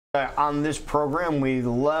On this program, we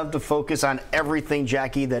love to focus on everything,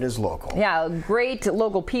 Jackie, that is local. Yeah, great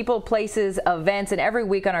local people, places, events, and every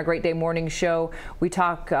week on our Great Day Morning Show, we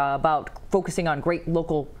talk about focusing on great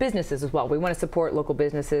local businesses as well. We want to support local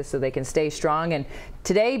businesses so they can stay strong, and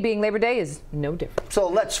today, being Labor Day, is no different. So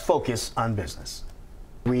let's focus on business.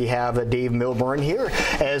 We have Dave Milburn here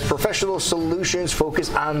as Professional Solutions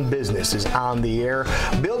Focus on Business is on the air.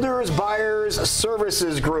 Builders Buyers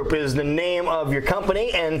Services Group is the name of your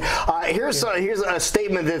company, and here's a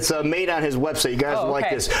statement that's made on his website. You guys will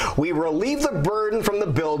like this. We relieve the burden from the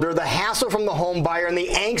builder, the hassle from the home buyer, and the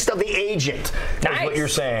angst of the agent. Nice. Is what you're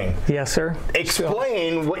saying. Yes, sir.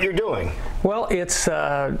 Explain what you're doing. Well, it's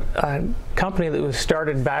a company that was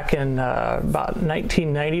started back in about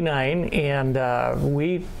 1999, and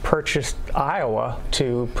we purchased Iowa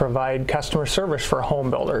to provide customer service for home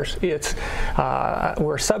builders. It's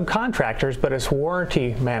we're subcontractors, but it's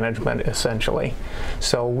warranty management essentially.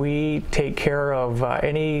 So we take care of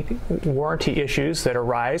any warranty issues that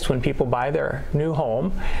arise when people buy their new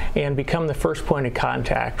home and become the first point of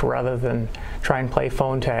contact rather than try and play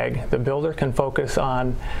phone tag. The builder can focus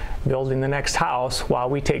on building the next house while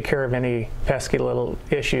we take care of any pesky little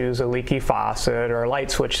issues, a leaky faucet or a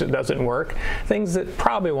light switch that doesn't work, things that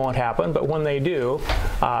probably won't happen, but when they do,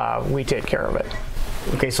 we take care of it.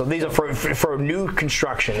 Okay, so these are for new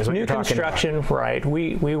construction, is what you're talking about. New construction, right.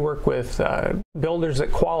 We work with builders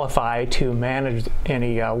that qualify to manage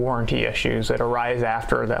any warranty issues that arise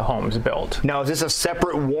after the home's built. Now, is this a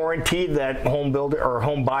separate warranty that home builder or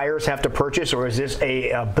home buyers have to purchase, or is this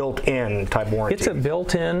a built-in type warranty? It's a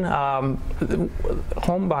built-in.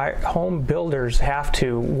 Home builders have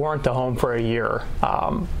to warrant the home for a year,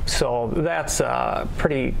 so that's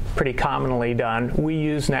pretty commonly done. We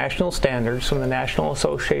use national standards from the National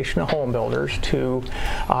Association of Home Builders to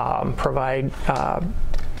provide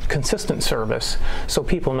consistent service so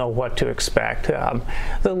people know what to expect.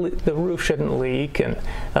 The roof shouldn't leak, and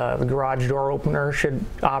the garage door opener should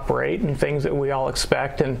operate, and things that we all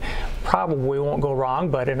expect and probably won't go wrong.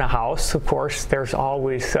 But in a house, of course, there's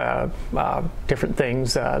always different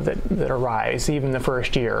things that arise, even the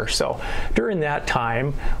first year. So during that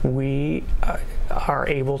time, we are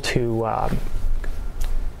able to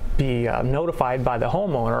be notified by the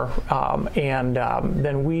homeowner, and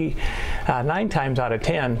then we 9 times out of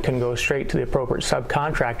 10 can go straight to the appropriate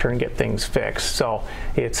subcontractor and get things fixed. So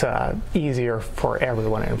it's easier for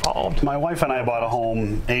everyone involved. My wife and I bought a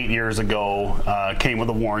home 8 years ago, came with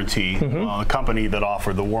a warranty. The company that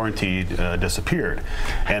offered the warranty disappeared,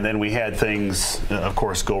 and then we had things of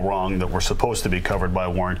course go wrong that were supposed to be covered by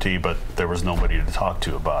warranty, but there was nobody to talk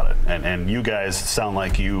to about it. And you guys sound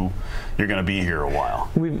like you're going to be here a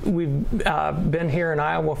while. We've been here in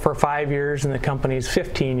Iowa for 5 years, and the company's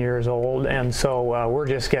 15 years old, and so we're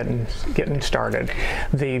just getting started.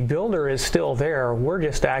 The builder is still there. We're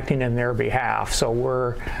just acting in their behalf, so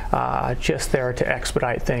we're just there to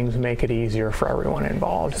expedite things, make it easier for everyone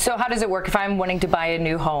involved. So how does it work? If I'm wanting to buy a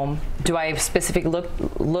new home, do I specifically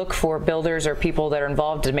look for builders or people that are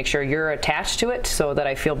involved to make sure you're attached to it so that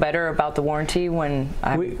I feel better about the warranty when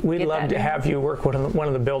We'd love to have you work with one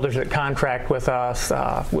of the builders that contract with us,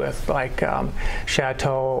 with like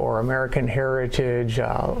Chateau or American Heritage,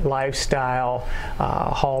 Lifestyle,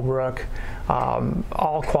 Hallbrook,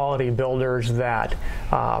 all quality builders that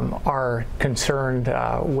are concerned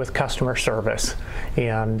with customer service.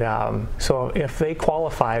 And so if they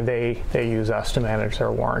qualify, they use us to manage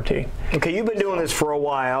their warranty. Okay, you've been doing this for a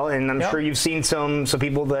while, and I'm sure you've seen some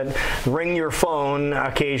people that ring your phone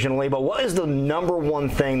occasionally, but what is the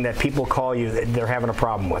 #1 thing that people call you that they're having a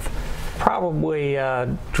problem with? Probably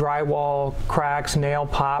drywall cracks, nail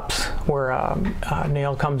pops, where a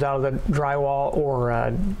nail comes out of the drywall, or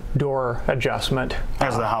a door adjustment.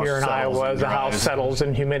 As the house here in Iowa, as the house settles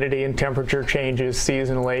and humidity and temperature changes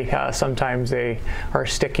seasonally, sometimes they are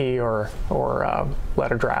sticky or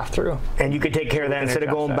let a draft through. And you could take care of that instead of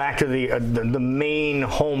going back to the main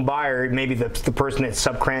home buyer. Maybe the person that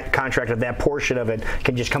subcontracted that portion of it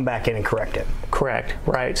can just come back in and correct it. Correct,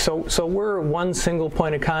 right. So we're one single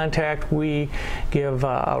point of contact. We give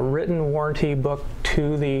a written warranty book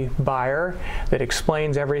to the buyer that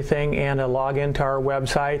explains everything, and a login to our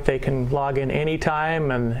website. They can log in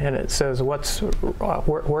anytime, and it says where's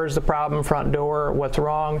the problem, front door, what's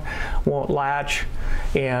wrong, won't latch,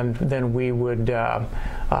 and then we would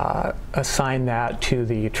assign that to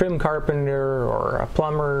the trim carpenter or a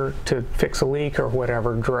plumber to fix a leak or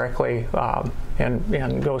whatever directly,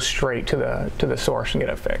 and go straight to the source and get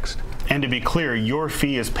it fixed. And to be clear, your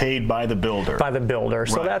fee is paid by the builder. By the builder,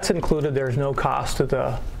 so that's included. There's no cost to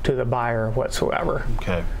the buyer whatsoever.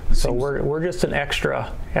 Okay. So we're just an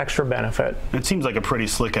extra extra benefit. It seems like a pretty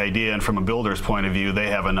slick idea, and from a builder's point of view, they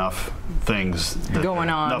have enough things going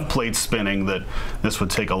on, enough plates spinning, that this would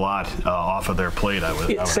take a lot off of their plate.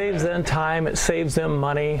 It saves them time, it saves them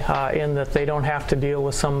money in that they don't have to deal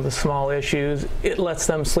with some of the small issues. It lets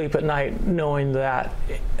them sleep at night knowing that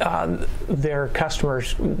their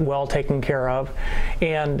customers well taken care of.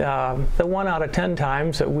 And the 1 out of 10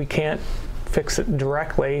 times that we can't fix it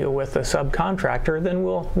directly with a subcontractor, then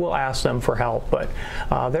we'll ask them for help. But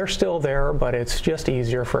they're still there, but it's just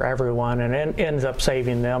easier for everyone, and it ends up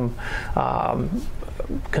saving them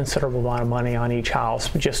considerable amount of money on each house,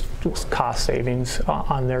 just cost savings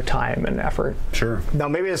on their time and effort. Sure. Now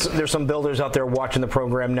maybe there's some builders out there watching the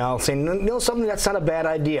program now saying, you know, something that's not a bad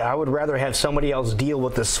idea. I would rather have somebody else deal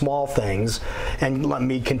with the small things and let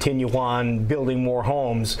me continue on building more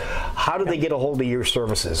homes. How do they get a hold of your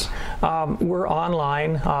services? We're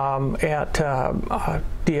online at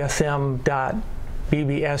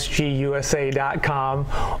dsm.bbsgusa.com,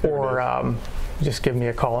 or just give me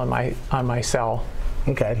a call on my cell.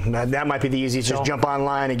 Okay, that might be the easiest. Just jump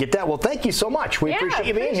online and get that. Well, thank you so much. We appreciate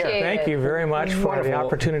you being here. Thank you very much for the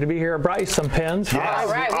opportunity to be here. I brought you some pens. All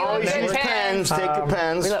right, always use pens. Take your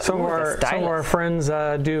pens. Some of our friends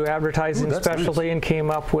do advertising specialty and came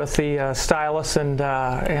up with the stylus and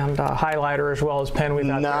highlighter as well as pen. We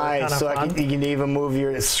thought nice. So you can even move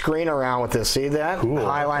your screen around with this. See that? Cool.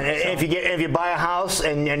 Highlight. If you buy a house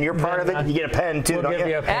and you're part of it, you get a pen too. We'll give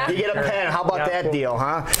you a pen. You get a pen. How about that deal,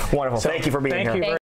 huh? Wonderful. Thank you for being here.